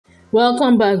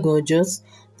Welcome back, gorgeous.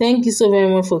 Thank you so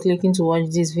very much for clicking to watch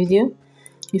this video.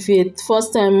 If you're a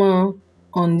first timer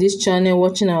on this channel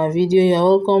watching our video, you're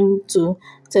welcome to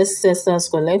Tessie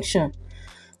Hairstyles collection.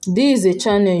 This is a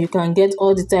channel you can get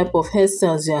all the type of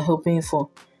hairstyles you are hoping for.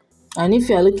 And if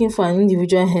you are looking for an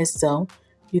individual hairstyle,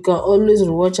 you can always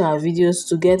rewatch our videos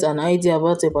to get an idea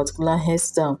about a particular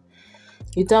hairstyle.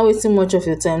 Without wasting much of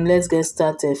your time, let's get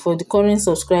started. For the current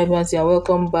subscribers, you are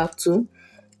welcome back to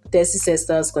Tessie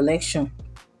Hairstyles collection.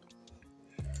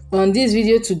 On this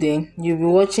video today, you'll be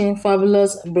watching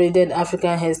fabulous braided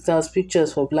African hairstyles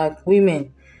pictures for black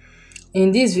women.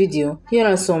 In this video, here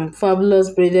are some fabulous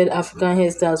braided African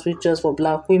hairstyles pictures for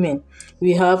black women.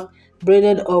 We have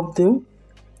braided updo,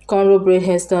 cornrow braid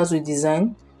hairstyles with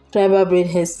design, tribal braid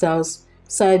hairstyles,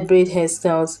 side braid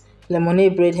hairstyles,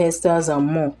 lemonade braid hairstyles, and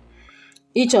more.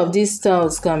 Each of these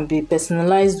styles can be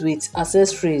personalized with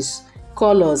accessories,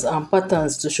 colors, and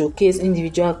patterns to showcase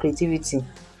individual creativity.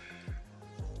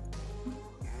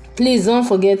 Please don't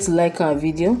forget to like our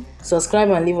video, subscribe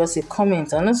and leave us a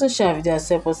comment, and also share our video as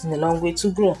help us in a long way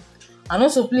to grow. And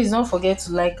also please don't forget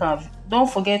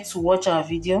to watch our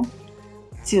video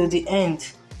till the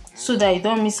end so that you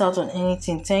don't miss out on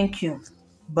anything. Thank you.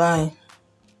 Bye.